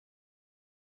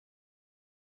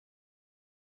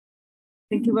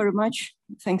Thank you very much.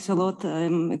 Thanks a lot.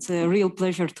 It's a real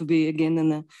pleasure to be again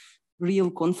in a real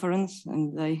conference,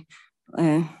 and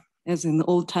as in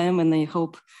old time, and I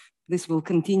hope this will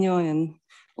continue, and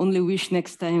only wish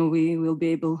next time we will be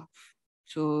able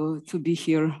to be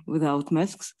here without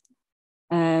masks.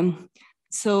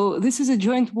 So this is a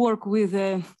joint work with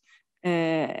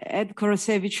Ed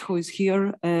Korosevich, who is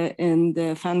here,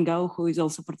 and Fan Gao, who is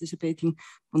also participating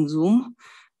on Zoom.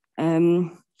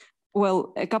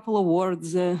 Well, a couple of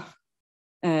words,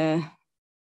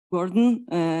 Gordon.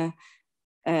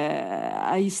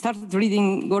 I started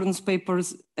reading Gordon's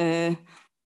papers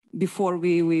before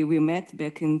we met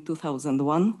back in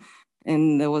 2001,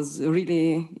 and it was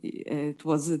really it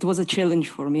was a challenge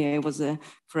for me. I was a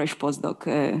fresh postdoc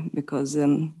because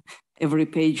every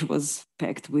page was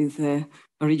packed with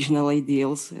original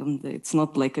ideals, and it's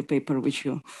not like a paper which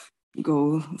you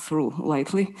go through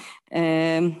lightly.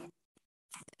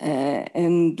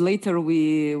 And later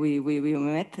we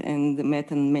met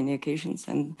on many occasions,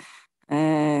 and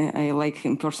I like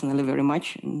him personally very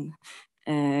much, and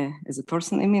as a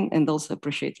person, I mean, and also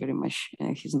appreciate very much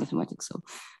his mathematics. So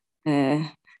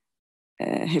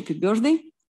happy birthday.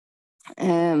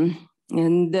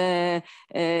 And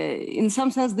in some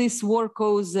sense, this work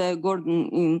owes Gordon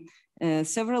in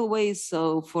several ways.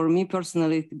 So for me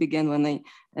personally, it began when I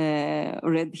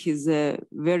read his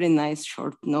very nice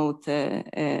short note,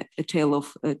 A Tale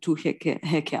of Two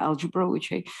Hecke Algebra,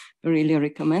 which I really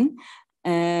recommend.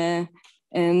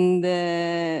 And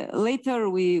later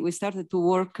we started to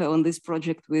work on this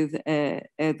project with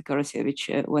Ed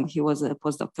Korosevich when he was a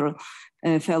postdoctoral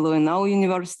fellow in our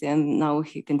university, and now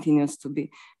he continues to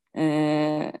be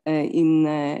in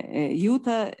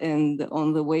Utah, and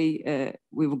on the way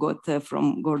we've got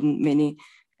from Gordon many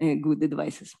good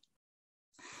advices.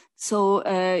 So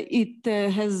it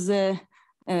has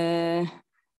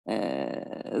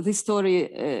this story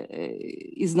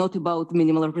is not about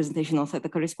minimal representation of theta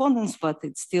correspondence, but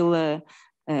it still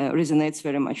resonates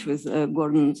very much with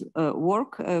Gordon's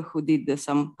work, who did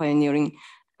some pioneering,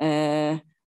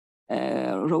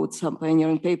 wrote some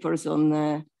pioneering papers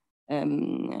on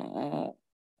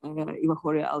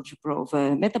Iwahori algebra of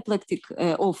metaplectic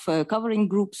of covering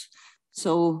groups.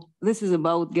 So this is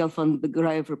about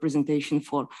Gelfand-Graev representation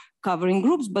for covering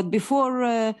groups. But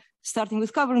before starting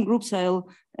with covering groups, I'll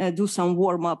do some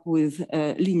warm up with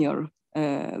linear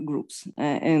groups,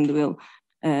 and we'll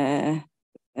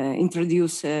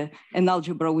introduce an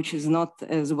algebra which is not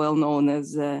as well known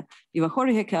as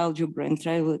Iwahori-Hecke algebra, and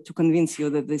try to convince you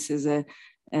that this is a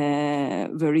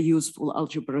very useful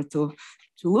algebra to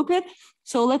look at.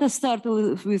 So let us start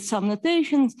with some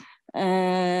notations.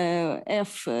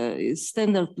 F is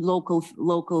standard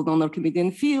local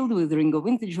non-Archimedean field with ring of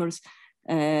integers,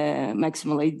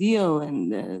 maximal ideal,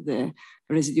 and the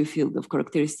residue field of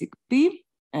characteristic P.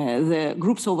 The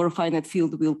groups over a finite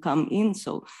field will come in,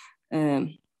 so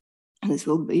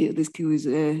this Q is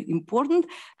important.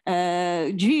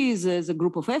 G is a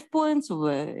group of F points of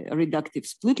a reductive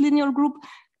split linear group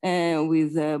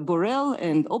with Borel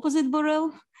and opposite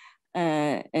Borel,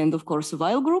 and of course a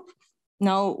Weil group.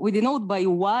 Now we denote by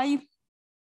Y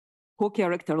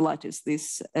co-character lattice.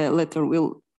 This letter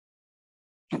will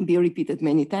be repeated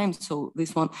many times, so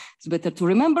this one is better to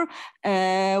remember.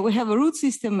 We have a root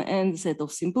system and a set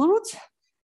of simple roots.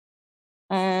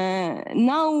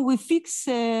 Now we fix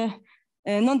a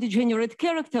non-degenerate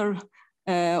character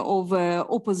of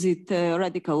opposite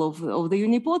radical of the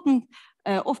unipotent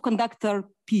of conductor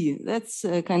P. That's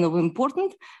kind of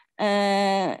important.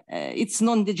 It's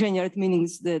non-degenerate, meaning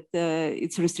that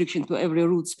its restriction to every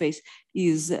root space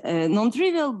is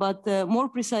non-trivial, but more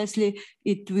precisely,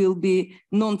 it will be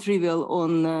non-trivial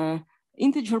on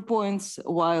integer points,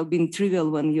 while being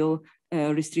trivial when you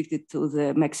restrict it to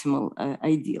the maximal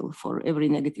ideal for every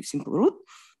negative simple root.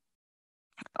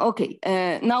 Okay,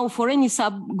 now for any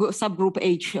subgroup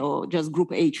H or just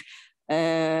group H,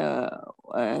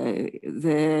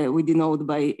 we denote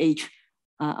by H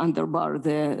under bar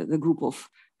the group of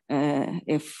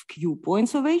FQ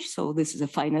points of H. So this is a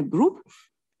finite group.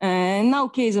 And now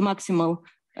K is a maximal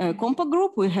compact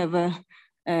group. We have a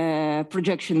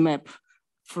projection map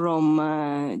from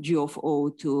G of O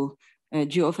to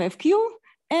G of FQ.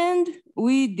 And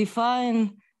we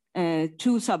define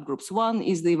two subgroups. One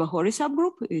is the Iwahori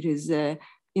subgroup. It is the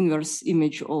inverse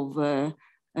image of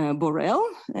Borel,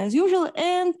 as usual.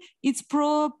 And it's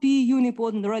pro-P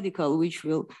unipotent radical, which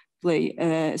will play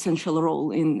an essential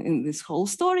role in this whole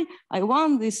story.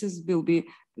 I1, will be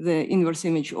the inverse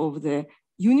image of the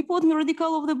unipotent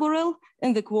radical of the Borel,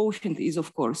 and the quotient is,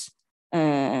 of course,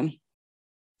 the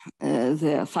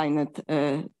finite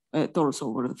torus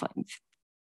over the finite.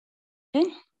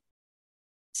 Okay.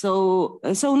 So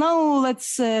now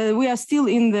let's, we are still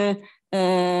in the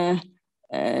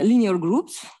linear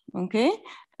groups, okay?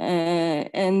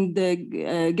 And the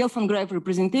Gelfand-Graev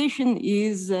representation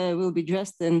is, will be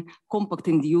just an compact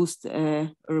induced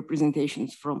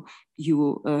representations from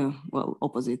U, well,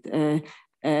 opposite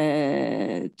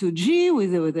to G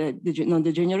with a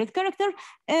non-degenerate character.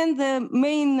 And the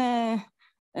main,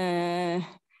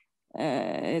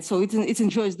 so it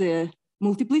enjoys the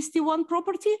multiplicity one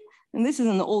property. And this is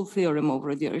an old theorem of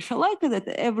Radiyar-Shalaika that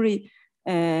every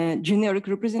generic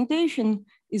representation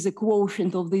is a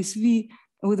quotient of this V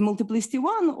with multiplicity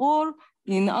one, or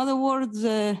in other words,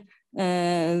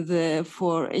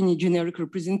 for any generic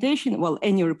representation, well,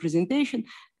 any representation,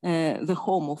 the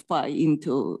home of pi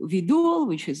into V dual,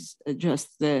 which is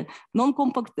just the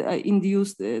non-compact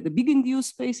induced, the big induced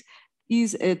space,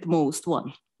 is at most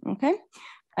one, okay?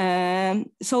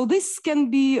 So this can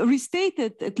be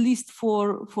restated, at least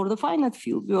for the finite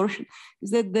field version,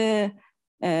 is that the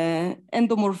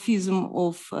endomorphism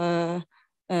of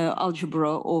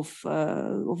algebra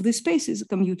of this space is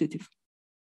commutative.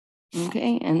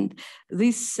 Okay, and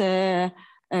this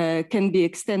can be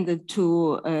extended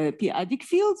to p-adic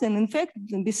fields, and in fact,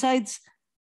 besides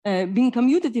being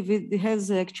commutative, it has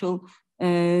actual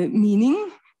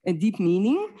meaning, a deep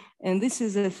meaning, and this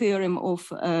is a theorem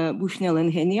of Bushnell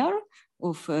and Heniar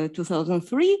of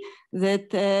 2003,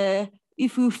 that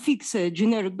if we fix a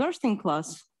generic bursting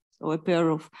class, so a pair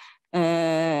of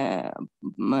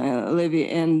Levy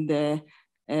and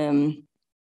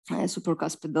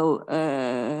supercuspidal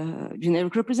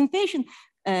generic representation,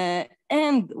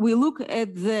 and we look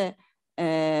at the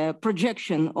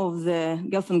projection of the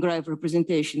Gelfand-Graev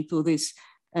representation to this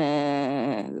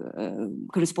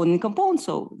corresponding component,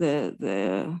 so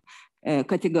the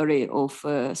category of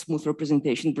smooth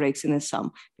representation breaks in a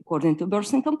sum according to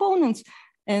bursting components,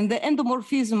 and the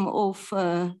endomorphism of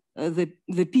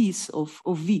the piece of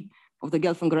V of the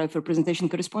Gelfand-Graev representation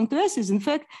corresponding to S is in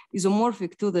fact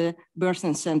isomorphic to the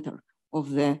bursting center of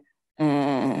the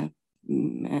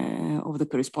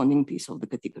corresponding piece of the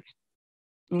category.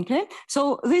 Okay,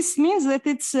 so this means that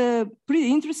it's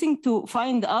pretty interesting to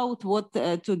find out what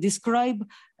to describe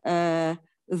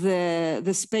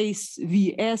the space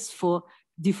VS for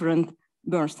different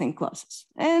bursting classes.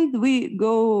 And we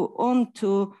go on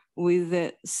to with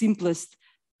the simplest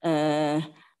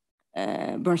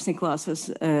bursting classes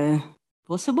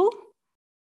possible.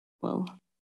 Well,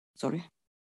 sorry.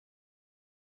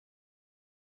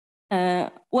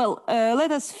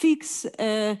 Let us fix,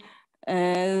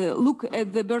 look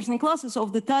at the bursting classes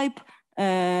of the type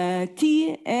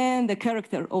T and the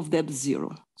character of depth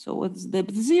 0. So what's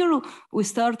depth 0? We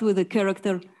start with the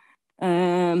character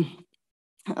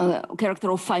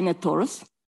of finite torus.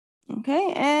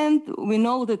 Okay, and we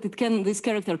know that this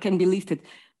character can be lifted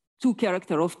to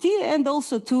character of T and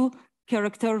also to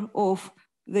character of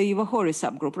the Iwahori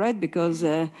subgroup, right? Because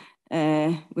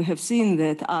we have seen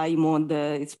that I mod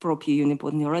its pro-P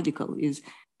unipotential radical is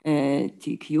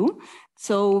TQ.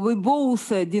 So we both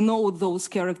denote those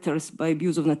characters by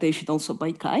Abusov notation, also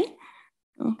by chi.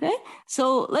 Okay,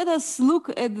 so let us look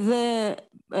at the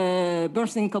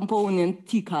bursting component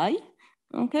T chi.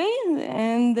 Okay,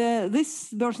 and this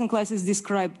bursting class is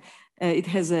described, it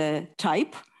has a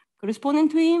type corresponding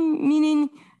to him, meaning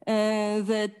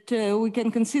that we can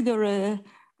consider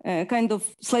a kind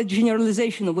of slight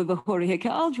generalization of Iwahori-Hecke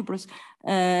algebras,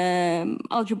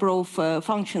 algebra of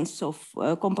functions of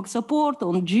compact support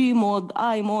on G mod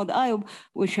I,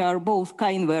 which are both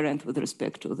chi invariant with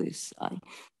respect to this I.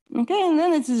 Okay, and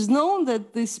then it is known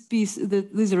that this piece,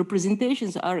 that these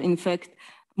representations are in fact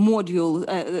module,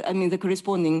 I mean the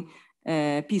corresponding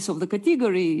piece of the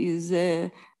category is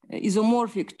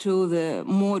isomorphic to the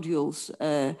modules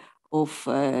of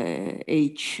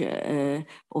H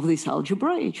of this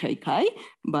algebra, Hi chi,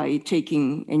 by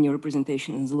taking any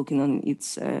representation and looking on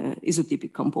its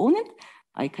isotypic component,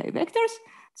 I chi vectors.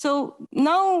 So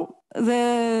now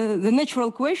the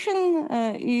natural question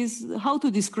is how to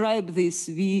describe this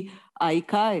V I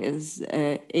chi as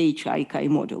H I chi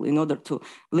module. In order to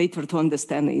later to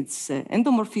understand its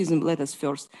endomorphism, let us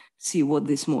first see what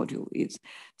this module is.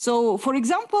 So for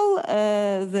example,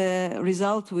 the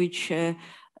result which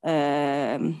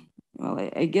well,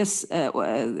 I guess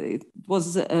it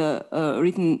was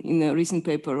written in a recent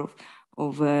paper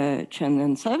of Chen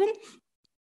and Savin.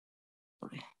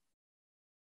 Sorry.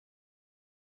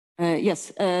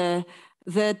 Yes,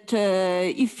 that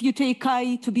if you take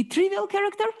chi to be trivial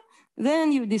character,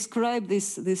 then you describe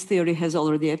this theory has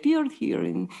already appeared here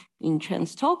in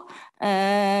Chen's talk,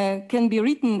 can be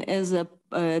written as a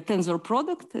tensor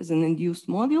product, as an induced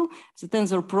module. It's a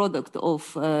tensor product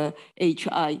of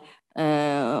Hi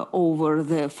over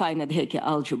the finite Hecke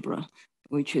algebra,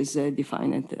 which is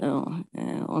defined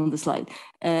on the slide,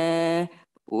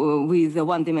 with a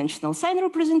one-dimensional sign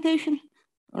representation,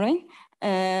 right?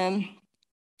 And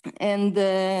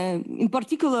in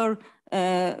particular,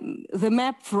 the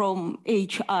map from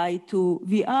HI to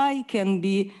VI can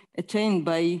be attained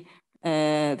by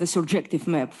the surjective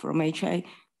map from HI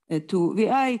to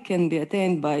VI can be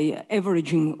attained by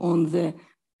averaging on the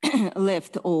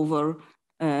leftover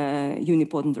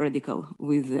unipotent radical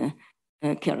with the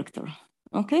character.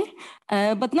 Okay,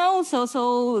 but now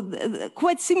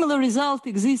quite similar result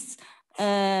exists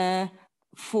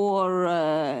for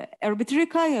arbitrary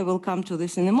chi. I will come to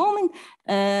this in a moment.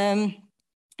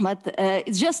 But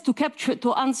it's just to capture,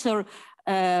 to answer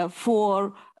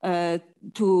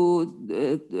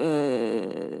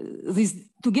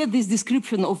to get this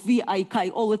description of VI chi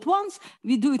all at once,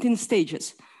 we do it in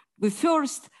stages. We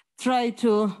first try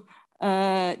to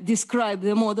describe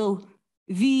the model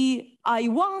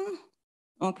VI1.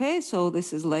 Okay, so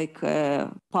this is like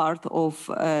part of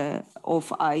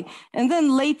I, and then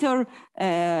later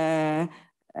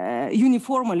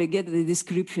uniformly get the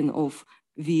description of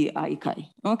VI chi.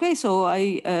 Okay, so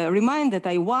I remind that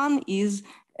I1 is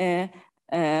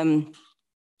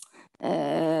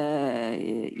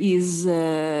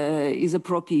a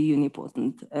property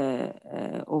unipotent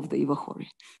of the Iwahori.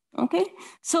 Okay,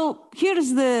 so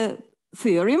here's the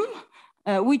theorem,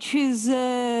 which is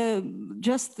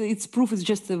just, its proof is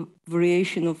just a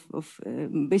variation of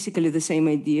basically the same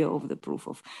idea of the proof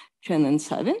of Chen and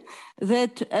Savin,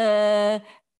 that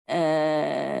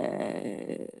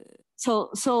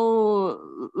so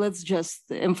let's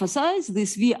just emphasize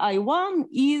this VI1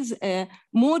 is a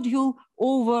module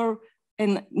over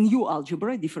a new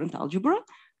algebra, different algebra,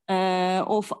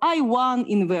 of I1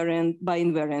 invariant by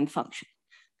invariant function.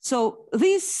 So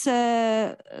this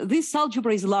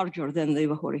algebra is larger than the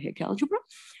Iwahori-Hecke algebra.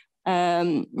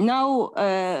 Now,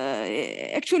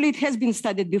 actually, it has been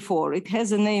studied before. It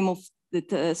has a name of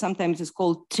that sometimes is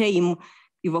called tame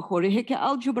Iwahori-Hecke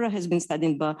algebra, has been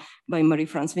studied by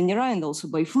Marie-France Venera and also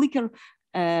by Whittaker.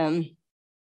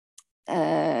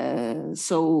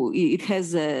 So it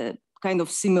has a kind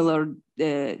of similar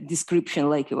description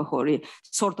like Iwahori,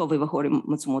 sort of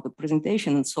Iwahori-Matsumoto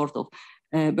presentation and sort of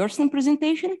Bernstein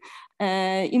presentation.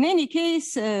 In any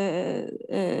case,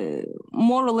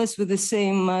 more or less with the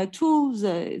same tools,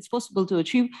 it's possible to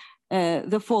achieve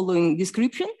the following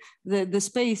description. The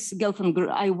space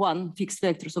Gelfand-Graev I1 fixed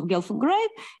vectors of Gelfand-Graev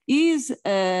is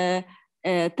a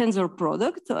tensor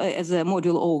product as a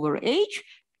module over H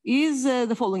is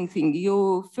the following thing.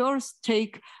 You first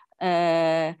take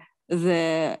the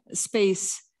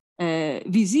space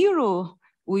V0,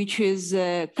 which is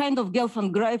a kind of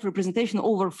Gelfand-Graev representation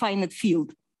over finite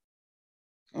field,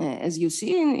 as you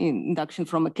see in induction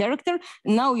from a character.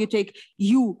 Now you take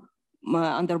U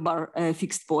under bar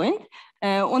fixed point,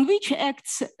 on which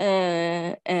acts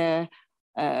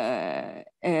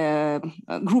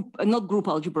group, not group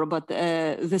algebra, but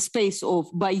the space of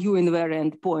by U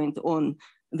invariant point on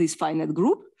this finite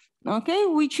group, okay,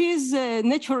 which is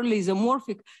naturally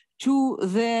isomorphic to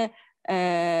the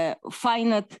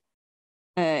finite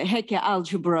Hecke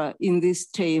algebra in this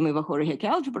tame Iwahori-Hecke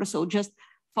algebra, so just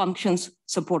functions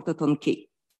supported on K.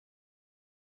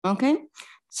 Okay,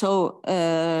 so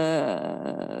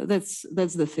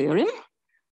that's the theorem.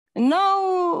 And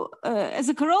now, as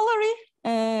a corollary,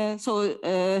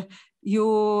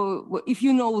 if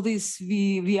you know this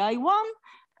VI1,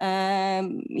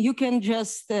 you can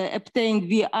just obtain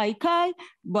VI chi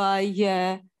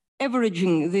by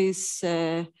averaging this,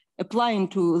 applying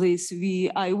to this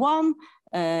VI1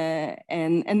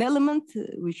 an element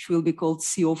which will be called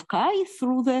C of chi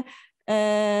through the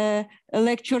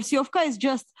lecture. C of chi is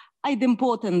just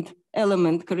idempotent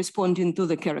element corresponding to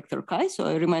the character chi. So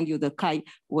I remind you that chi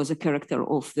was a character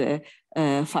of the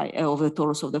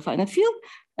torus of the finite field.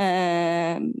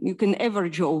 You can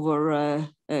average over,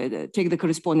 take the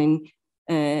corresponding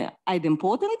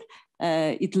idempotent.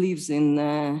 It lives in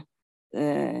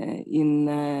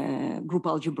group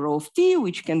algebra of T,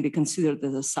 which can be considered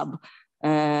as a sub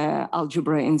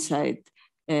algebra inside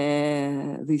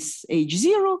this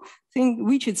H0 thing,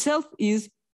 which itself is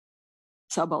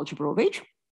sub algebra of H.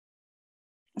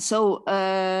 So,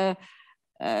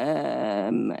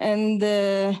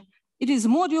 it is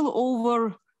module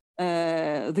over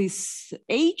this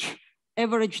H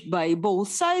averaged by both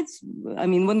sides. I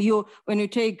mean, when you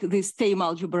take this tame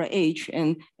algebra H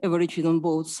and average it on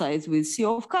both sides with C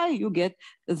of chi, you get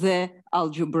the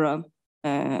algebra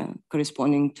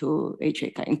corresponding to HA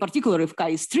chi. In particular, if chi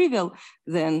is trivial,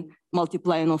 then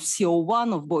multiplying of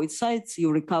CO1 of both sides,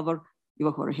 you recover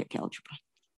Iwahori-Hecke algebra.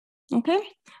 Okay,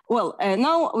 well,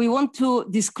 now we want to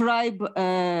describe,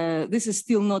 this is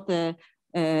still not a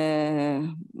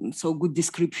so good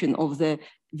description of the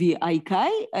VI chi.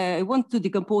 I want to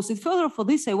decompose it further. For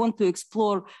this, I want to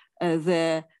explore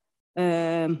the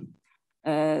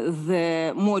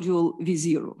module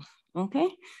V0, okay?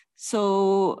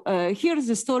 So here's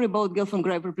the story about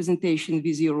Gelfand-Graev representation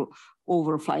V0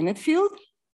 over finite field.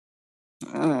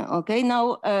 Okay,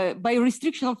 now by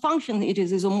restriction of function, it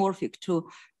is isomorphic to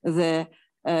the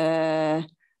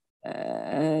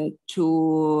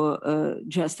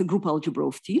just a group algebra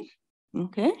of T.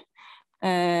 Okay,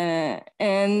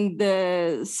 and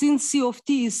since C of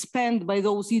T is spanned by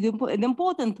those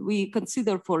idempotent, we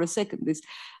consider for a second this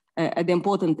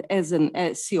idempotent as an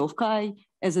C of chi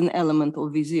as an element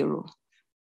of V0.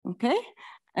 Okay,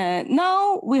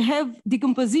 now we have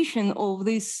decomposition of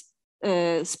this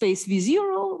space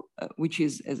V0, which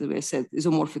is, as I said,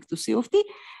 isomorphic to C of T,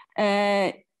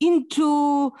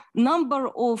 into number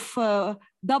of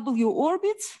W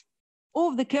orbits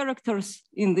of the characters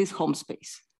in this home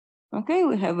space. Okay,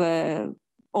 we have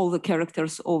all the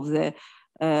characters of the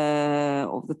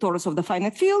torus of the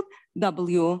finite field,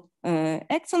 W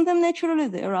acts on them naturally,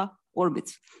 there are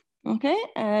orbits. Okay,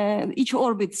 each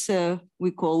orbits we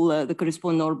call the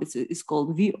corresponding orbits is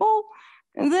called VO.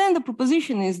 And then the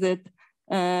proposition is that,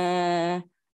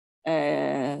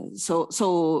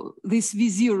 so this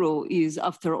V0 is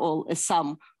after all a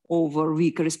sum over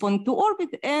V corresponding to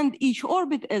orbit, and each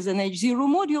orbit as an H0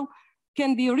 module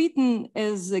can be written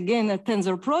as, again, a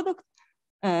tensor product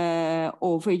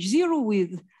of H0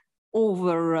 with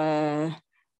over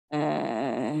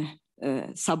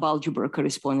subalgebra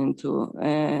corresponding to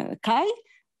chi,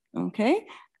 okay?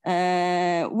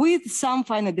 With some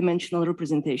finite dimensional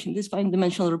representation. This finite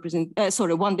dimensional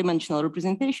one-dimensional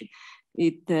representation,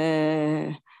 it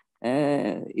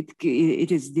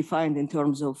is defined in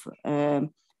terms of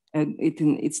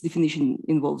its definition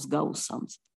involves Gauss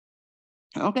sums.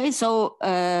 Okay, so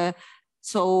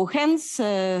hence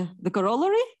the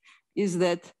corollary is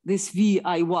that this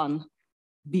VI1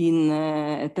 being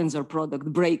a tensor product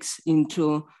breaks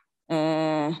into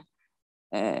a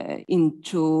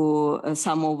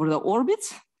sum over the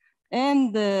orbits,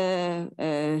 and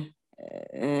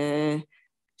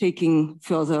taking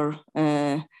further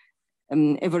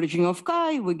averaging of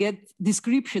chi, we get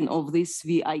description of this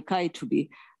VI chi to be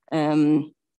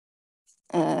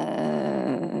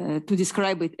to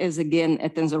describe it as, again, a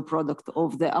tensor product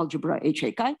of the algebra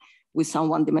HI chi with some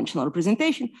one-dimensional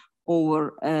representation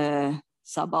over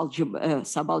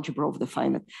subalgebra of the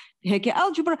finite Hecke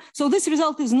algebra. So this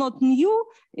result is not new.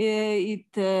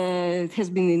 It has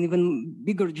been in even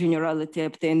bigger generality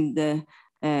obtained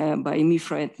by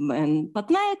Mishra and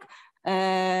Patnaik.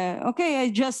 Okay, I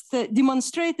just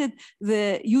demonstrated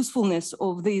the usefulness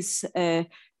of this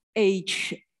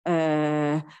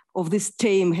of this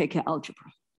tame Hecke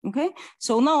algebra. Okay,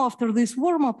 so now after this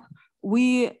warm-up,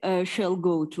 we shall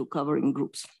go to covering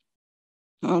groups.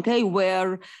 Okay,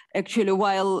 where actually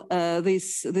while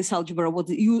this algebra was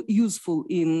useful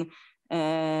in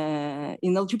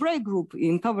algebraic group,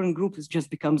 in covering group it just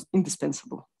becomes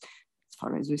indispensable as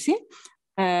far as we see.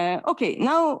 Okay,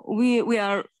 now we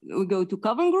go to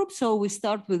covering group. So we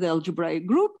start with the algebraic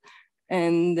group,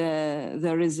 and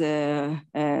there is a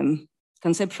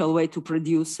conceptual way to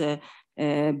produce a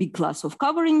big class of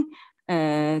covering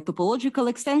topological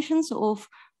extensions of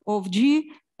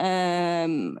G.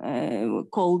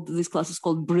 This class is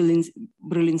called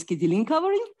Brzezinski-Deligne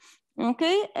covering.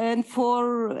 Okay, and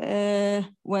for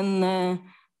when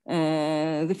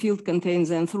the field contains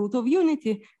the nth root of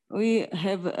unity, we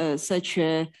have such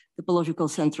topological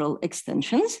central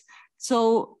extensions.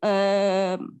 So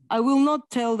I will not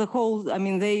tell the whole, I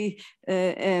mean,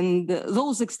 and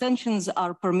those extensions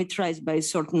are parameterized by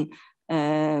certain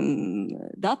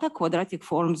data, quadratic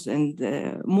forms, and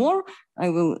more. I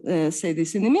will say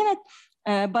this in a minute.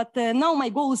 But now my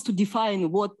goal is to define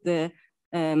what the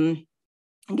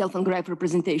Gelfand-Graev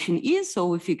representation is. So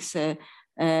we fix an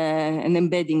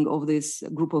embedding of this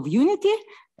group of unity,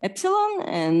 epsilon,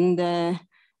 and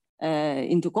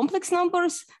into complex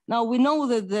numbers. Now we know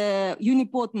that the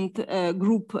unipotent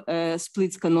group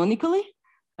splits canonically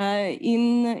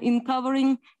in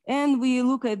covering, and we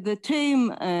look at the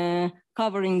tame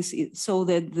coverings so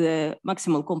that the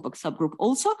maximal compact subgroup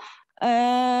also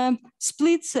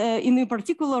splits. In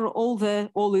particular,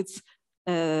 all its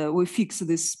we fix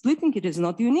this splitting. It is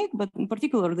not unique, but in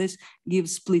particular, this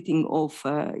gives splitting of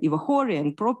Iwahori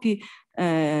and Propi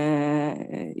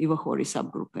Iwahori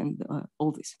subgroup and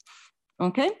all this.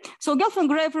 Okay, so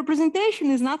Gelfand-Graev representation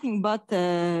is nothing but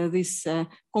this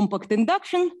compact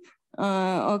induction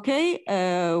Okay,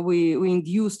 we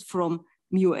induced from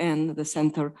mu n the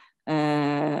center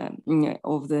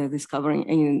of the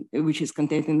discovering, which is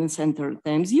contained in the center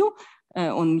times u.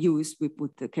 On u we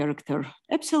put the character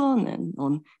epsilon, and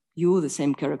on u the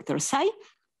same character psi.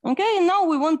 Okay, and now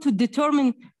we want to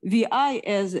determine vi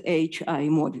as hi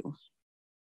module.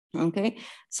 Okay,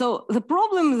 so the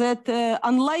problem that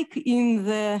unlike in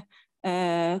the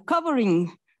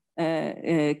covering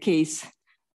case,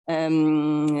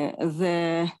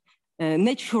 the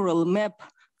natural map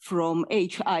from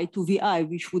hi to vi,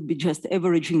 which would be just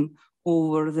averaging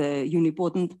over the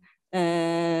unipotent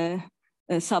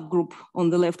subgroup on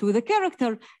the left with a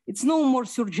character, it's no more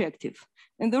surjective.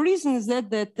 And the reason is that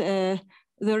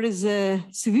there is a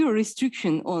severe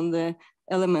restriction on the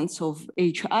elements of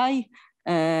hi,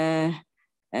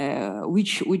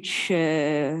 which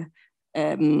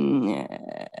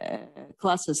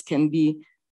classes can be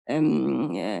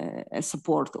a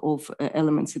support of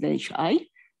elements in hi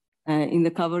in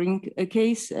the covering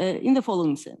case in the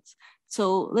following sense.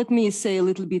 So let me say a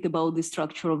little bit about the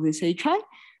structure of this hi.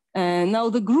 Now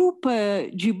the group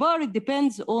G bar, it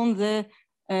depends on the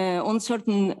on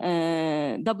certain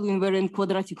W invariant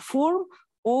quadratic form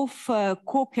of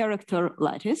co-character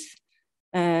lattice.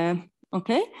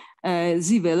 Okay,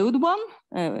 Z valued one,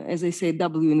 as I say,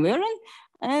 W invariant,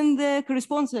 and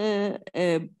corresponds there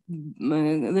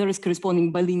is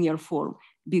corresponding bilinear form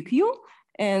BQ,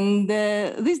 and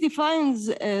this defines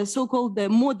so-called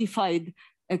modified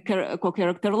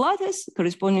co-character lattice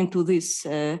corresponding to this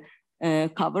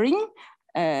covering,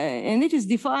 and it is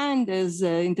defined as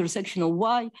intersection of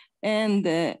y and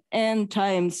n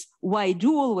times y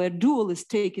dual, where dual is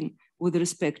taken with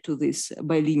respect to this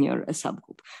bilinear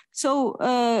subgroup. So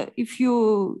if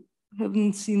you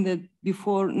haven't seen that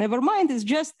before, never mind, it's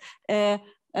just a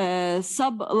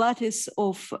sub-lattice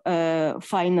of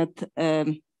finite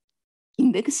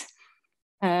index.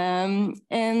 And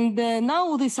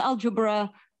now this algebra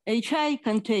hi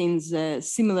contains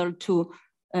similar to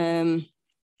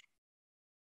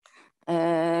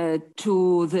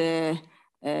the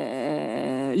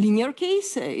linear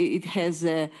case. It has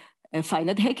a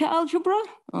finite Hecke algebra,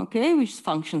 okay, which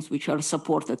functions which are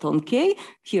supported on K.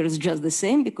 Here is just the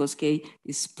same because K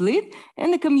is split,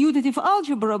 and a commutative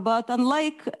algebra, but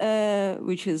unlike,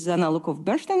 which is analog of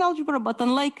Bernstein algebra, but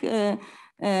unlike in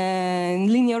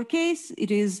linear case, it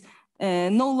is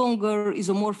no longer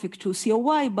isomorphic to C of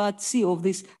y, but C of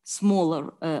this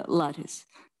smaller lattice.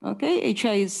 Okay,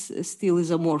 hi is still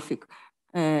isomorphic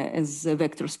as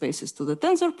vector spaces to the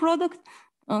tensor product.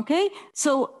 Okay,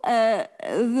 so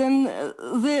then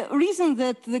the reason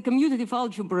that the commutative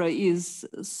algebra is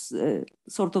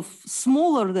sort of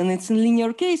smaller than it's in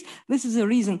linear case, this is the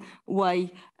reason why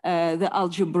the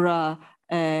algebra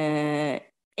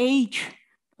H,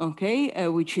 okay,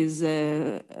 which is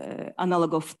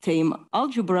analog of tame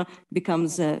algebra,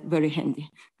 becomes very handy.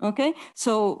 Okay,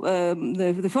 so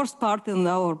the first part in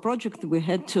our project, we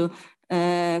had to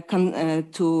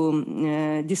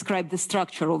describe the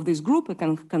structure of this group. We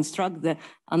can construct the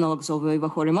analogs of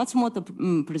Iwahori-Matsumoto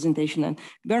presentation and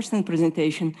Bernstein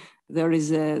presentation. There is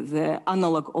the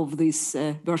analog of this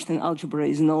Bernstein algebra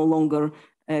is no longer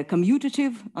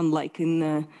commutative, unlike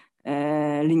in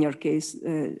linear case,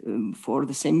 for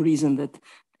the same reason that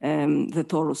the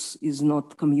torus is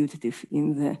not commutative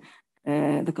in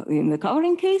the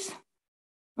covering case.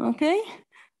 Okay.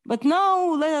 But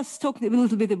now let us talk a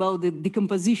little bit about the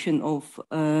decomposition of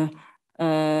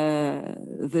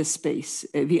the space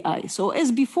VI. So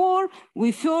as before,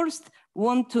 we first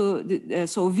want to,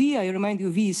 so V, I remind you,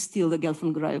 V is still the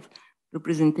Gelfand-Graev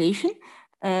representation.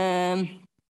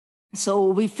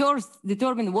 So we first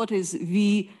determine what is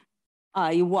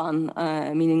VI1,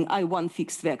 meaning I1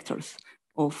 fixed vectors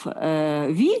of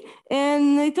V.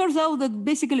 And it turns out that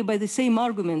basically by the same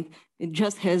argument, it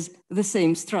just has the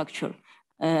same structure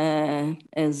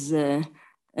as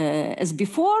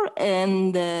before,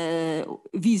 and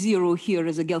V0 here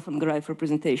is a Gelfand-Graev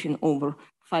representation over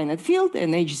finite field,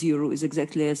 and H0 is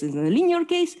exactly as in the linear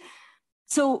case.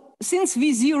 So since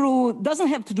V0 doesn't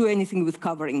have to do anything with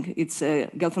covering, it's a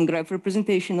Gelfand-Graev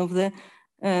representation of the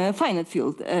finite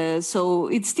field, so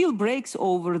it still breaks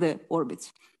over the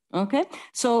orbits. Okay,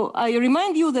 so I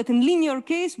remind you that in linear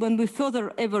case, when we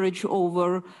further average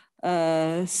over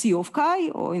C of chi,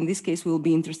 or in this case, we'll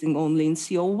be interested only in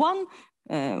CO1,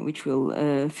 which will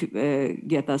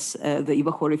get us the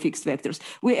Iwahori-fixed vectors.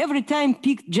 We every time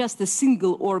pick just a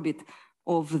single orbit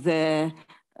of the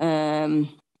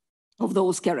of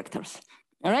those characters.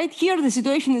 All right, here the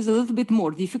situation is a little bit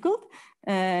more difficult,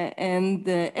 and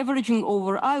averaging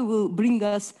over I will bring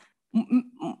us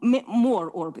more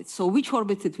orbits. So which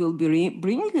orbit it will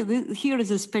bring? Here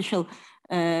is a special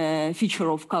feature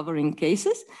of covering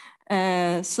cases.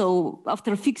 So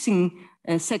after fixing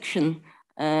a section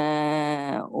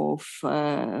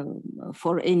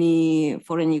for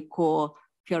any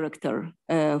co-character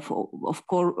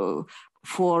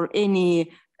for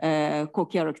any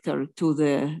co-character to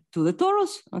the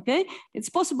torus, okay, it's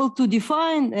possible to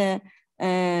define a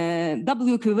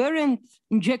W-equivariant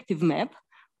injective map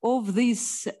of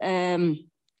this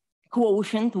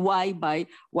quotient y by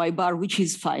y bar, which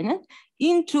is finite,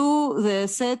 into the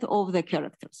set of the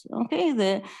characters. Okay,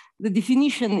 the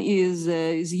definition is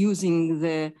using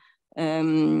the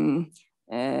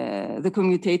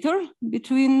commutator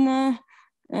between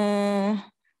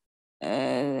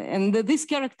and this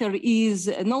character is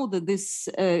note that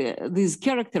these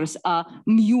characters are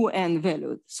mu n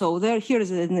valued. So here is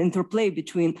an interplay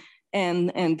between n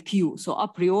and q. So a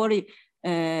priori,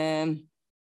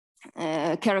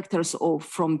 characters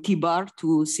from T bar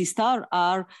to C star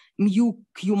are mu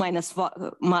q minus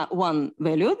 1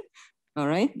 valued, all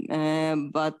right?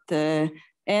 But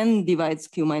n divides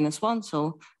q minus 1,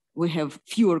 so we have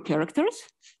fewer characters.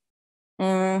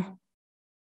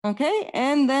 Okay,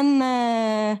 and then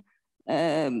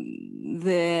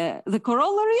the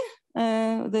corollary,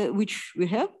 which we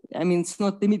have, I mean, it's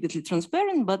not immediately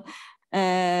transparent, but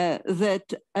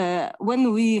that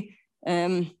when we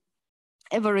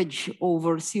average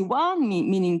over C1,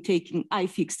 meaning taking I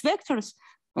fixed vectors,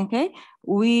 okay,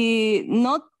 we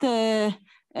not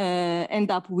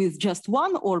end up with just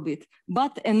one orbit,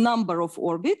 but a number of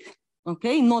orbits,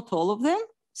 okay, not all of them,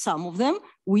 some of them.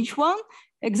 Which one?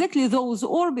 Exactly those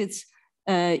orbits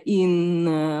in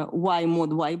y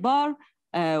mod y bar,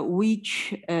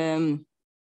 which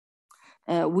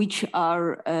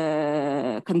are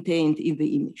contained in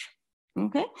the image.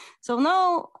 Okay, so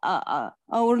now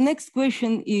our next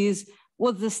question is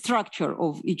what's the structure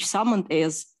of each summand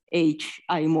as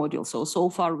HI module? So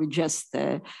far we just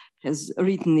has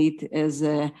written it as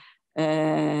a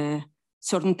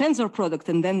certain tensor product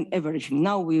and then averaging.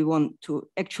 Now we want to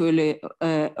actually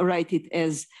write it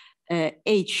as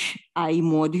HI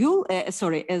module, as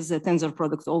a tensor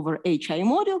product over HI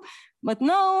module. But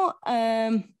now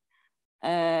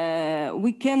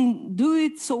we can do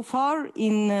it so far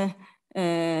in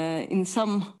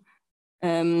some,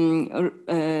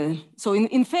 so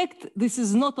in fact, this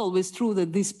is not always true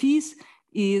that this piece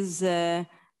is, can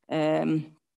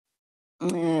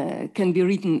be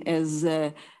written as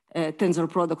a tensor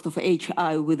product of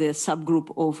HI with a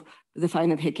subgroup of the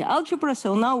finite Hecke algebra.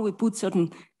 So now we put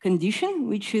certain condition,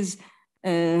 which is,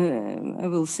 I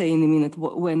will say in a minute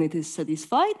when it is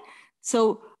satisfied.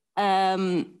 So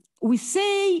we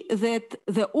say that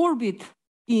the orbit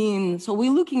so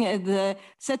we're looking at the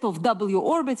set of W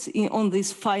orbits on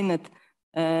this finite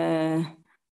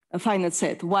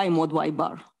set, Y mod Y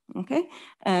bar, okay?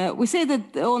 We say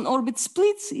that on orbit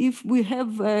splits, if we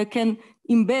have, can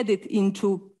embed it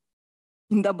into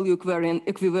in W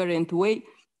equivariant way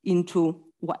into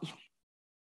Y.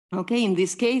 Okay, in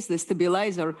this case, the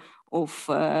stabilizer of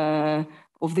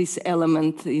this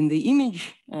element in the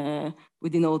image, we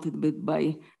denoted it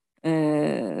by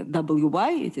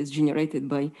WY, it is generated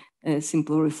by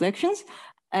simple reflections.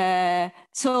 And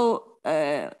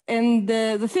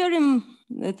the theorem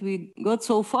that we got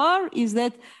so far is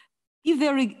that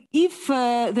if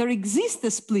there exists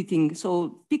a splitting,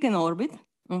 so pick an orbit,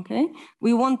 okay?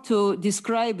 We want to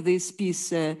describe this piece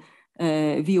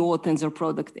VO tensor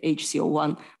product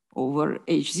HCO1 over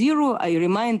H0. I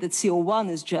remind that CO1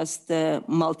 is just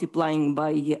multiplying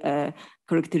by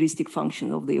characteristic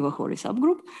function of the Iwahori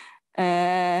subgroup.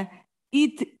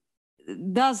 It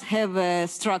does have a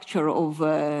structure of,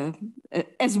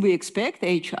 as we expect,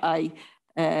 HI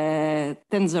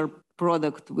tensor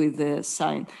product with a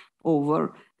sign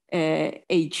over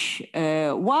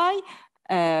HY,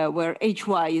 where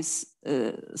HY is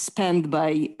spanned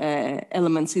by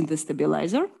elements in the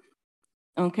stabilizer.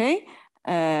 Okay,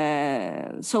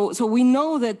 so we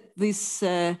know that this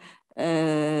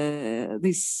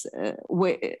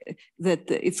way that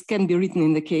it can be written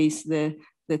in the case that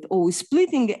O is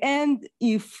splitting, and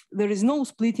if there is no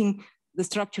splitting, the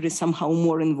structure is somehow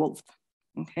more involved.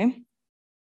 Okay,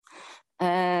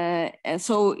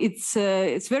 so it's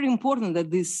very important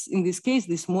that in this case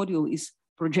this module is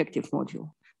projective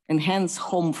module, and hence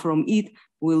home from it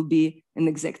will be an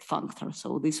exact functor.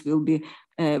 So this will be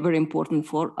very important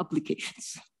for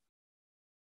applications.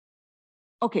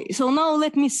 Okay, so now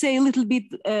let me say a little bit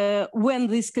when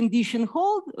this condition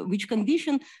hold, which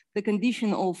condition, the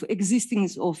condition of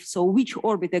existence of, so which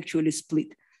orbit actually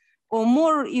split. Or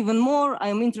more, even more,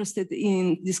 I'm interested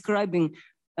in describing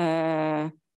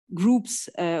groups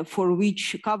for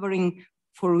which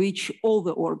all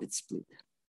the orbits split.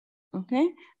 Okay,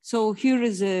 so here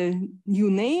is a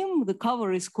new name. The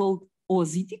cover is called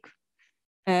oozitic.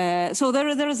 So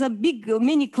there is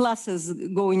many classes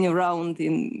going around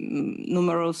in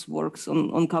numerous works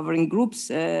on covering groups,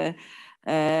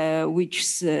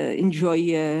 which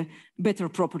enjoy better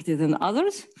property than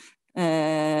others.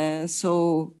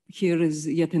 So here is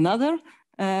yet another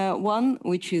one,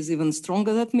 which is even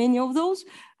stronger than many of those.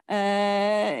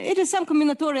 It is some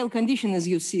combinatorial condition, as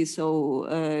you see.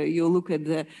 So you look at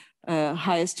the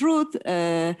highest root,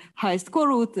 highest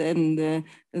coroot, and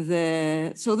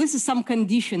so this is some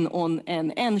condition on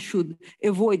n. N should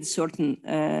avoid certain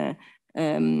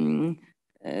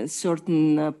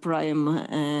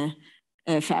prime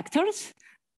factors.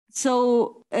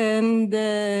 So, and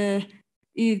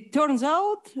it turns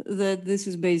out that this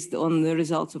is based on the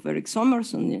results of Eric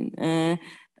Sommerson,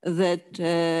 that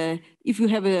if you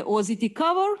have an oozitic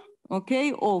cover,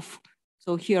 okay, of,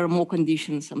 so here are more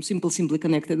conditions, some simply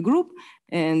connected group,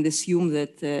 and assume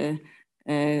that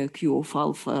Q of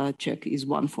alpha check is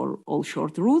 1 for all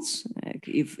short roots.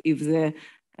 If the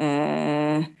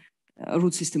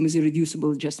root system is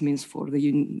irreducible, it just means for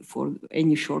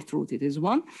any short root it is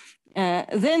 1.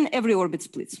 Then every orbit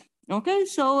splits. Okay,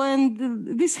 so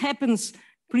and this happens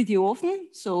pretty often.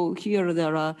 So here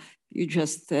there are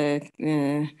just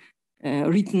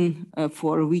written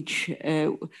for which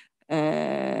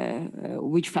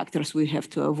factors we have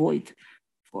to avoid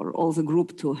for all the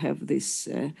group to have this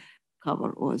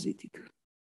cover oozitic.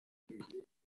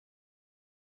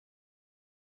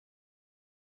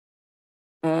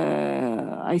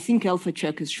 I think alpha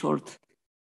check is short.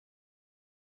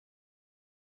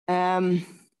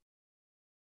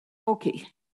 Okay.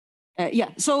 Yeah.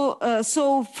 So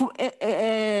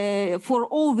for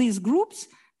all these groups,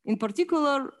 in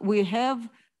particular, we have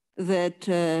that.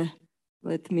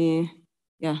 Let me,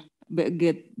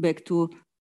 get back to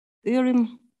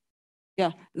theorem.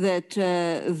 Yeah, that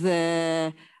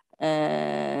the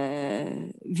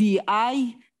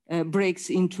VI breaks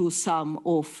into sum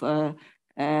of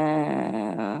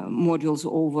modules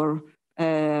over,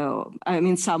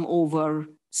 sum over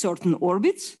certain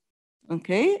orbits.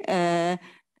 Okay,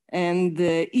 and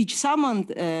each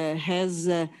summand has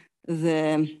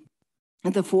the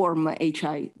form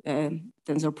HI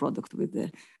tensor product with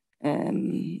the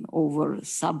over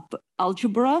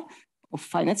subalgebra of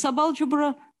finite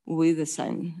subalgebra with a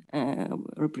sign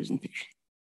representation.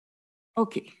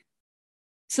 Okay,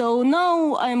 so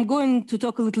now I'm going to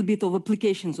talk a little bit of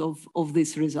applications of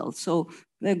this result. So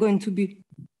they're going to be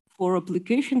 4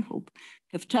 applications. Hope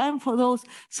have time for those.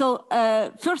 So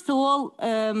first of all,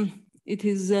 it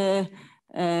is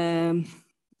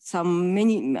some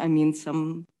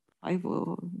 5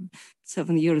 or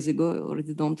 7 years ago, I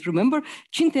already don't remember.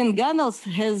 Chinta-Gunnells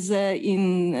has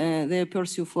in their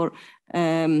pursuit for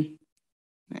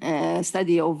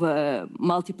study of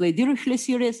multiply Dirichlet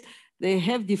series, they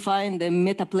have defined a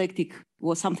metaplectic,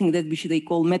 or something that they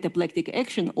call metaplectic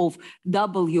action of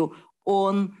W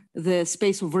on the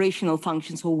space of rational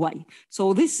functions of Y.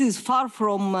 So this is far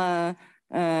from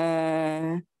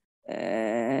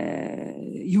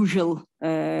usual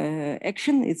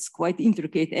action. It's quite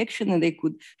intricate action, and they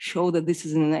could show that this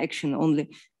is an action only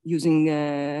using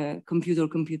computer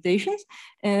computations.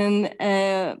 And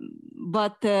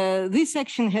but this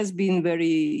action has been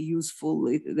very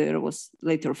useful. There was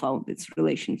later found its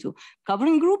relation to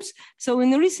covering groups. So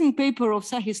in a recent paper of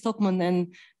Sahi Stockman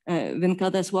and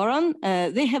Venkateswaran,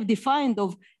 they have defined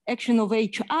of action of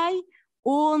HI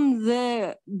on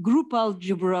the group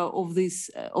algebra of this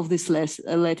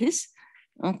lattice.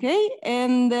 Okay,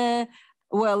 and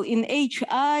well, in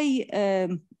HI,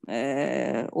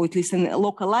 or at least in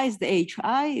localized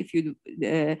HI,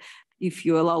 if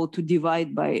you allow to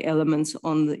divide by elements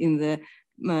in the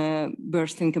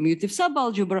Bernstein commutative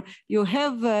subalgebra, you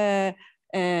have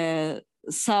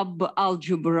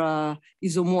subalgebra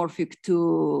isomorphic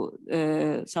to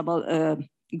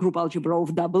group algebra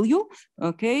of W,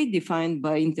 okay, defined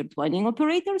by intertwining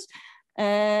operators.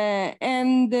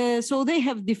 So they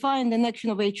have defined an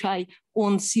action of HI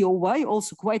on COY,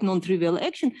 also quite non-trivial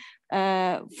action,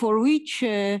 for which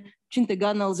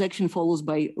Chinta-Gunnells action follows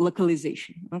by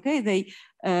localization. Okay, they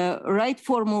write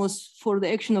formulas for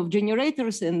the action of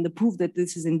generators, and the proof that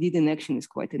this is indeed an action is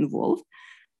quite involved.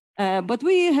 But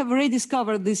we have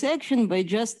rediscovered this action by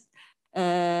just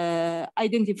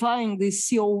identifying this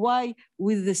COY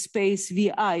with the space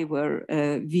VI, where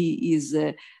V is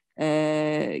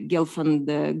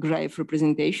Gelfand-Graev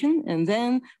representation. And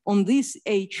then on this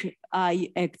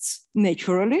HI acts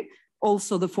naturally.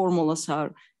 Also, the formulas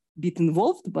are bit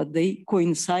involved, but they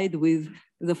coincide with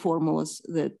the formulas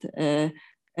that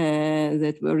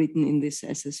that were written in this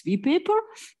SSV paper.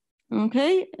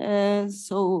 Okay,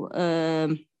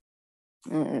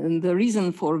 the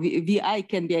reason for VI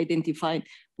can be identified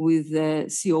with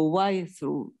COY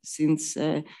since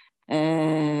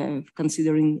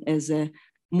considering as a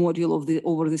module of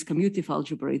over this commutative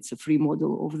algebra, it's a free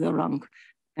module of the rank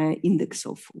index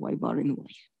of Y bar in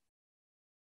Y.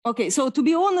 Okay, so to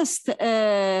be honest,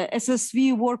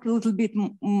 SSV work a little bit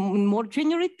more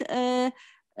generate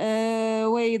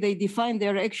way. They define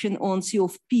their action on C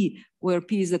of P, where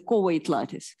P is a co-weight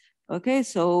lattice. Okay,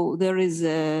 so there is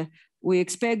we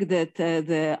expect that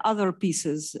the other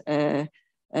pieces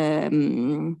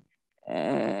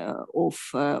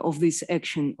of this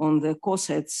action on the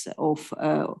cosets of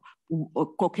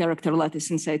co-character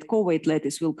lattice inside co-weight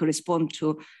lattice will correspond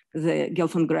to the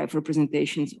Gelfand-Graev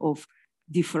representations of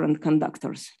different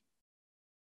conductors.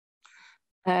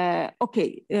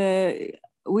 Okay,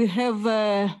 we have,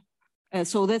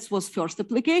 so that was first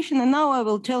application, and now I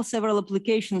will tell several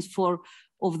applications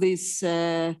of this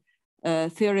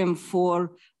theorem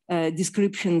for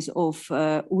descriptions of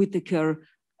Whittaker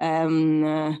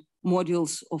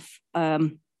modules of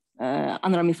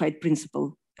unramified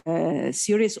principal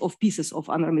series of pieces of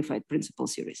unramified principal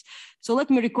series. So let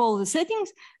me recall the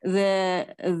settings. The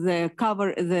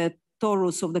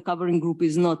torus of the covering group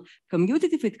is not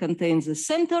commutative. It contains a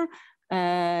center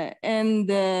and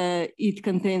it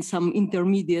contains some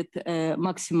intermediate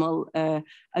maximal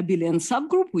abelian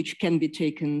subgroup, which can be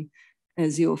taken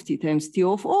as Z of T times T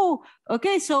of O.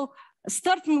 Okay, so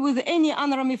starting with any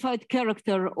unramified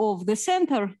character of the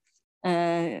center,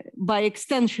 by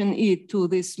extension E to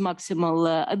this maximal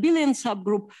abelian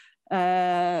subgroup,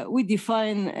 we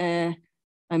define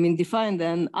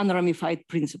an unramified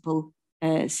principal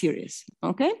series.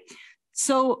 Okay,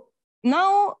 so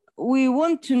now we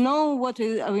want to know what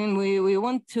is, we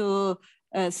want to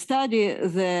study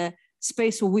the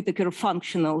space of Whittaker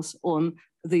functionals on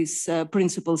this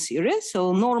principal series.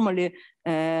 So normally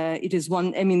it is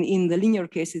one, in the linear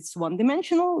case, it's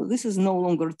one-dimensional. This is no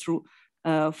longer true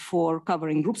for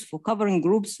covering groups. For covering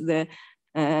groups, the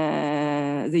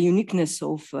uniqueness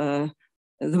of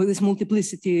this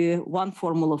multiplicity one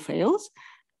formula fails.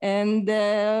 And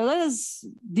let us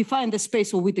define the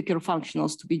space of Whittaker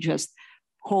functionals to be just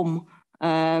home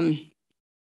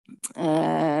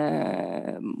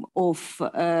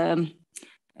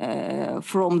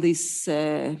from this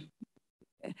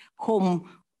home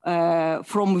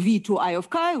from V to I of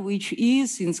chi, which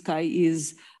is, since chi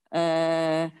is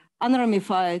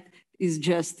unramified, is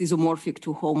just isomorphic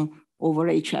to home over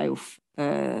HI of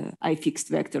I fixed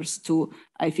vectors to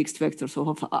I fixed vectors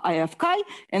of I of chi.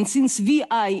 And since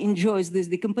VI enjoys this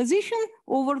decomposition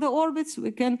over the orbits,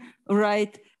 we can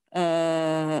write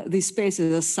this space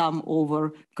as a sum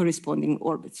over corresponding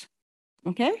orbits.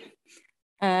 Okay.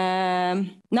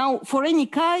 Now, for any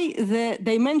chi, the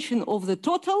dimension of the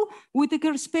total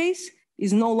Whittaker space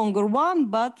is no longer 1,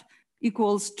 but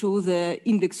equals to the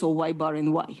index of Y bar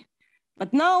in Y.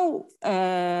 But now,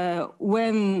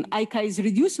 when I chi is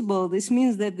reducible, this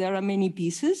means that there are many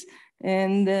pieces,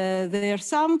 and their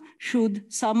sum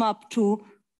should sum up to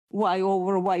Y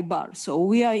over Y bar. So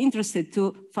we are interested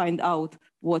to find out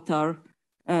what are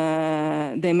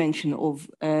dimension of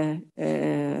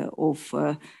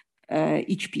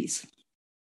each piece.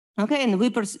 Okay, and we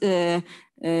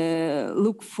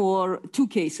look for two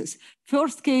cases.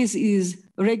 First case is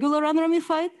regular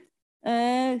unramified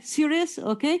series.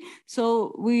 Okay,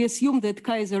 so we assume that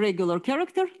chi is a regular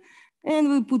character, and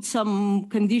we put some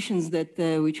conditions that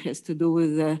which has to do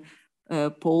with the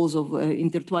poles of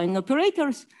intertwining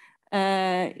operators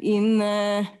in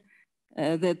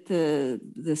that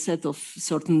the set of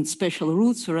certain special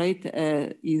roots, right,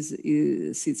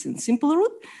 sits in simple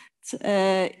root.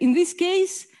 In this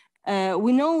case,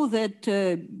 we know that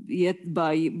yet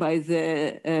by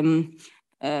the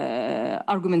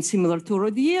argument similar to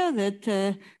Rodier that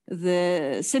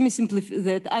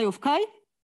that I of chi,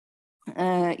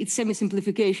 its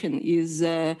semi-simplification is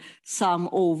sum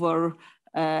over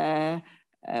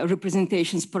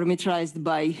representations parameterized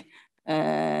by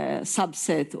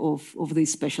subset of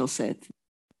this special set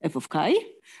f of chi.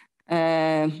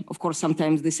 Of course,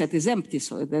 sometimes the set is empty,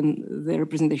 so then the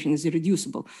representation is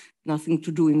irreducible. Nothing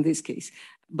to do in this case.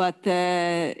 But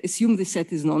assume the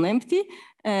set is non-empty.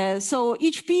 So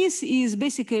each piece is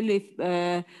basically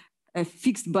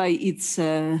fixed by its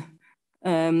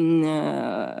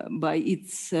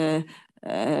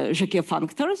Jacquet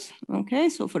functors. Okay,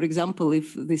 so for example,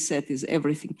 if this set is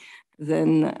everything,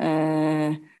 then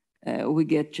we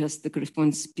get just the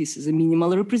corresponding piece as a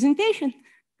minimal representation.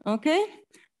 Okay.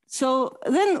 So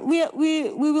then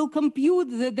we will compute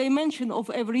the dimension of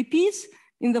every piece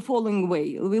in the following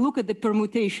way. We look at the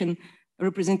permutation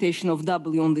representation of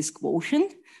W on this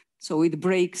quotient. So it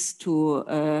breaks to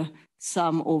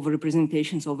sum of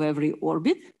representations of every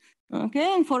orbit.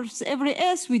 Okay, and for every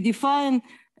S, we define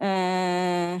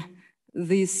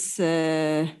this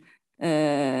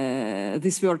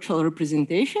virtual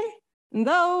representation.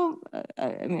 Now,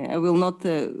 I mean, I will not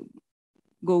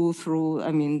go through,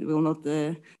 I mean, we'll not,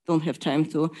 don't have time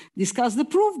to discuss the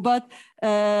proof, but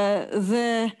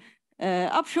the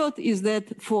upshot is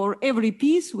that for every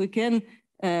piece, we can,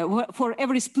 for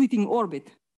every splitting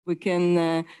orbit, we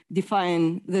can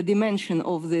define the dimension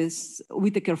of this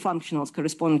Whittaker functionals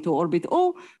corresponding to orbit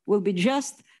O will be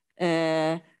just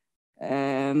a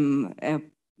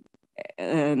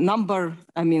number,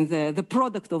 I mean, the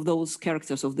product of those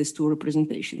characters of these two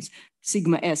representations,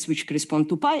 sigma S, which correspond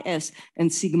to pi S,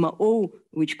 and sigma O,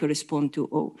 which correspond to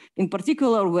O. In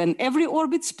particular, when every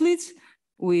orbit splits,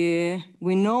 we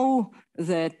know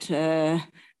that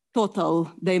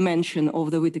total dimension of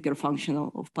the Whittaker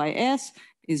functional of pi S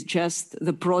is just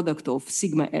the product of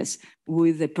sigma S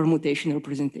with the permutation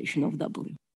representation of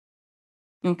W.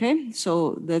 Okay,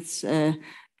 so that's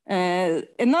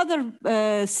another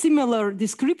similar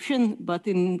description, but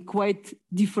in quite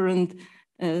different,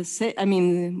 I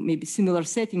mean, maybe similar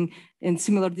setting and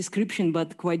similar description,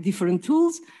 but quite different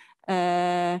tools,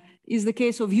 is the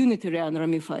case of unitary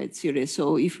unramified series.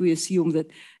 So if we assume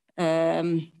that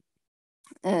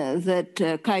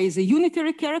chi is a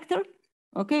unitary character,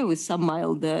 okay, with some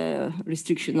mild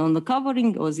restriction on the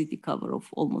covering or ZT cover of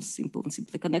almost simple and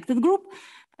simply connected group,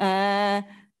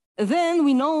 then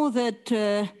we know that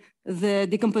the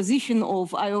decomposition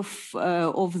of I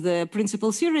of the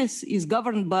principal series is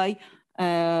governed by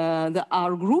the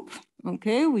R group,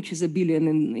 okay, which is abelian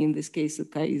in this case,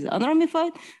 chi is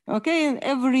unramified, okay,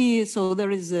 and so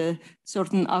there is a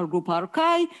certain R group R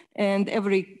chi, and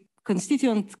every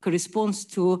constituent corresponds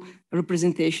to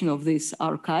representation of this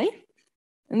R chi.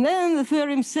 And then the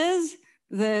theorem says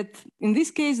that in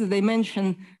this case, the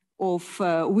dimension of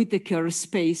Whittaker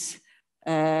space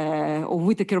of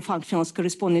Whittaker functionals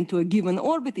corresponding to a given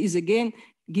orbit is again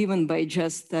given by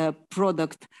just a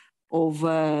product of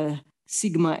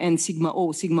sigma and sigma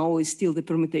O. Sigma O is still the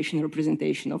permutation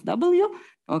representation of W,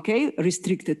 okay,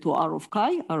 restricted to R of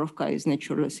chi. R of chi is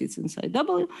naturally sits inside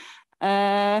W.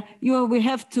 We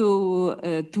have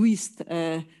to twist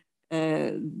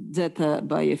zeta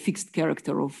by a fixed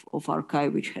character of R chi,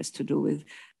 which has to do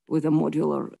with a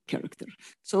modular character.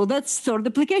 So that's third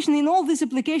application. In all this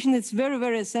application, it's very,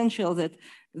 very essential that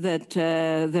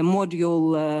the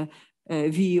module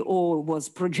VO was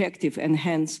projective, and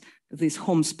hence this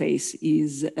home space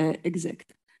is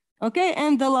exact. Okay,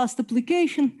 and the last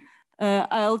application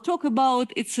I'll talk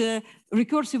about, it's a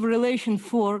recursive relation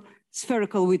for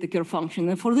spherical Whittaker function.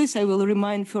 And for this, I will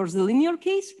remind first the linear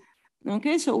case.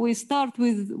 Okay, so we start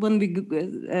with when we,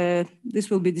 this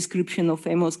will be description of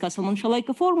famous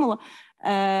Kastelman-Shalaika formula.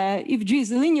 If G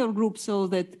is a linear group, so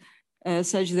that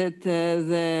such that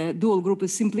the dual group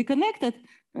is simply connected,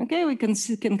 okay, we can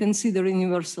consider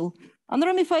universal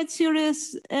unramified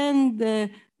series, and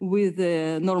with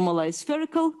a normalized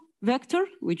spherical vector,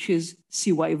 which is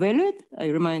Cy valued. I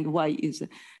remind Y is a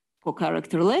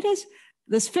co-character lattice.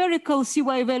 The spherical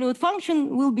Cy valued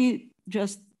function will be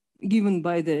just given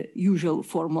by the usual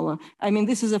formula. I mean,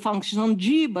 this is a function on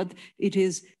G, but it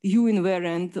is U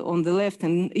invariant on the left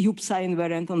and U psi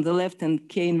invariant on the left and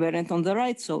K invariant on the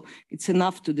right. So it's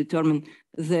enough to determine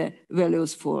the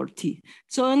values for T.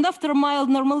 So, and after mild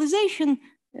normalization,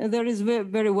 there is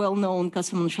very well-known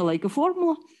Kastelman-Shalaika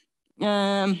formula.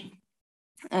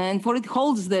 And for it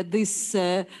holds that this,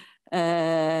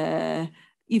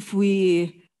 if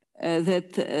we,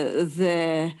 that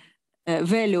the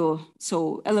value,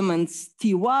 so elements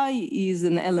Ty is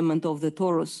an element of the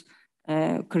torus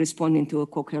corresponding to a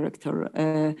co-character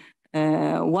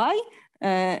Y.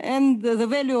 And the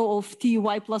value of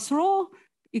Ty plus rho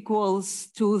equals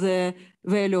to the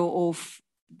value of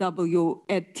W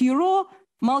at T rho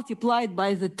multiplied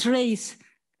by the trace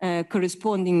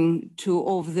corresponding to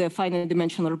of the finite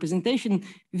dimensional representation.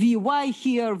 Vy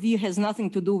here, V has nothing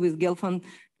to do with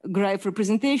Gelfand-Graev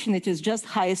representation. It is just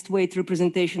highest weight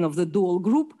representation of the dual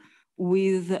group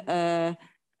with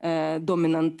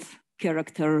dominant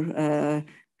character,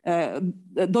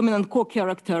 dominant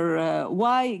co-character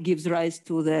Y gives rise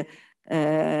to the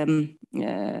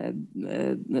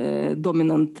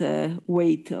dominant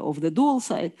weight of the dual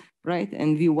side, right?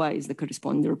 And Vy is the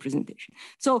corresponding representation.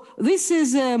 So this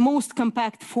is a most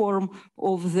compact form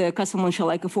of the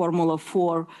Kastelman-Shalaika formula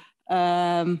for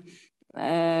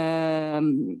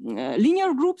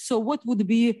linear group. So what would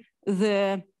be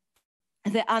the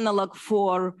analog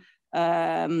for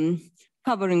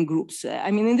covering groups?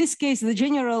 I mean, in this case, the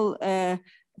general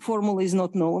formula is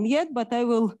not known yet, but I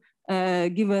will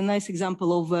give a nice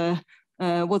example of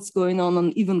what's going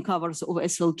on even covers of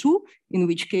SL2, in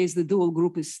which case the dual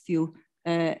group is still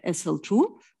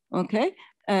SL2, okay?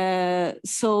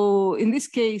 So in this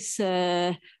case,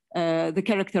 the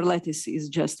character lattice is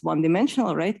just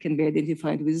one-dimensional, right? Can be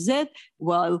identified with Z,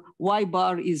 while Y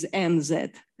bar is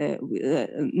NZ.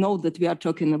 Note that we are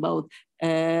talking about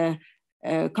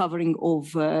covering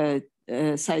of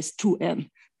size 2n.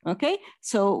 Okay,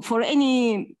 so for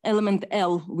any element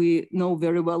L, we know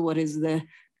very well what is the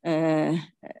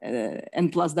n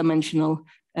plus dimensional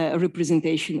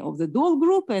representation of the dual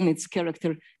group, and its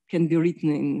character can be written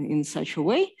in such a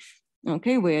way.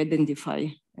 Okay, we identify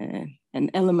an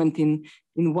element in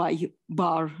Y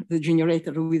bar, the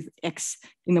generator with X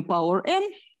in the power n.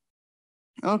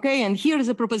 Okay, and here is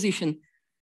a proposition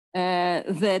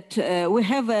that we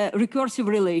have a recursive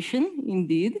relation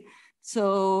indeed.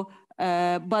 So,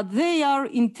 but they are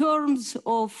in terms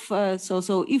of,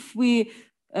 so if we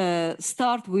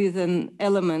start with an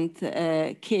element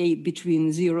K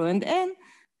between 0 and n,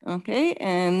 okay,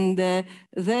 and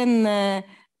then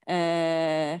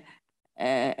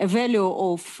a value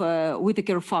of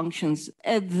Whittaker functions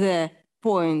at the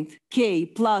point K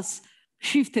plus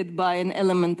shifted by an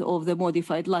element of the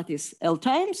modified lattice L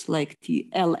times, like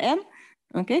TLN,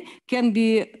 okay, can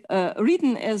be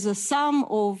written as a sum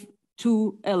of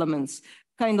two elements,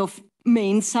 kind of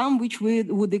main sum, which we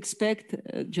would expect.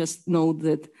 Just note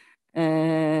that,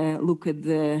 look at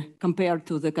the, compared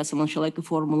to the Kassaman-Shalaika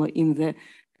formula in the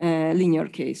linear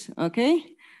case, okay?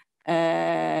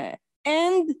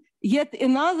 And yet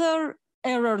another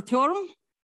error term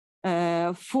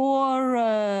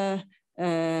for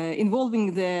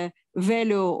involving the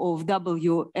value of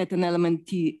W at an element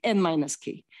T n minus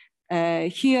K.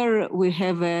 Here we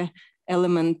have an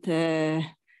element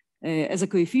as a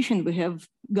coefficient, we have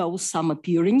Gauss sum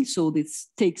appearing. So this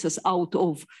takes us out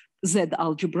of Z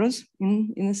algebras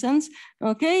in a sense.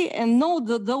 Okay, and note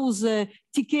that those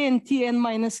Tk and Tn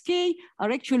minus K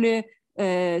are actually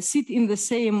sit in the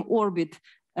same orbit.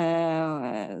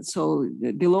 So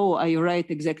below I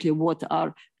write exactly what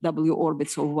are W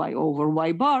orbits of Y over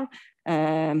Y bar,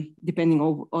 depending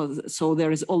on, so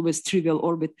there is always trivial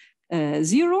orbit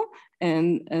 0,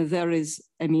 and there is,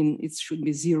 I mean, it should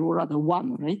be 0 rather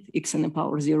 1, right? X in the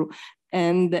power 0.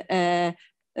 And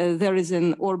there is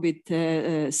an orbit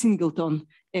singleton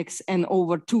X n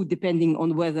over 2, depending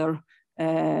on whether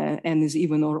n is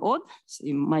even or odd. So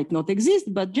it might not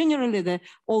exist, but generally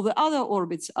all the other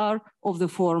orbits are of the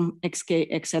form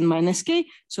xk, xn minus k.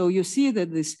 So you see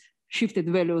that these shifted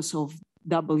values of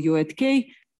W at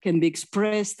k can be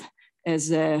expressed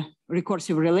as a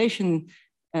recursive relation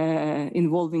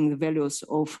involving the values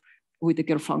of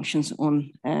Whittaker functions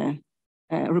on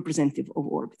representative of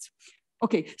orbits.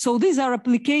 Okay, so these are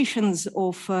applications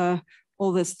of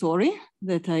all the story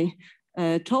that I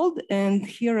told, and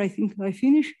here I think I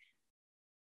finish.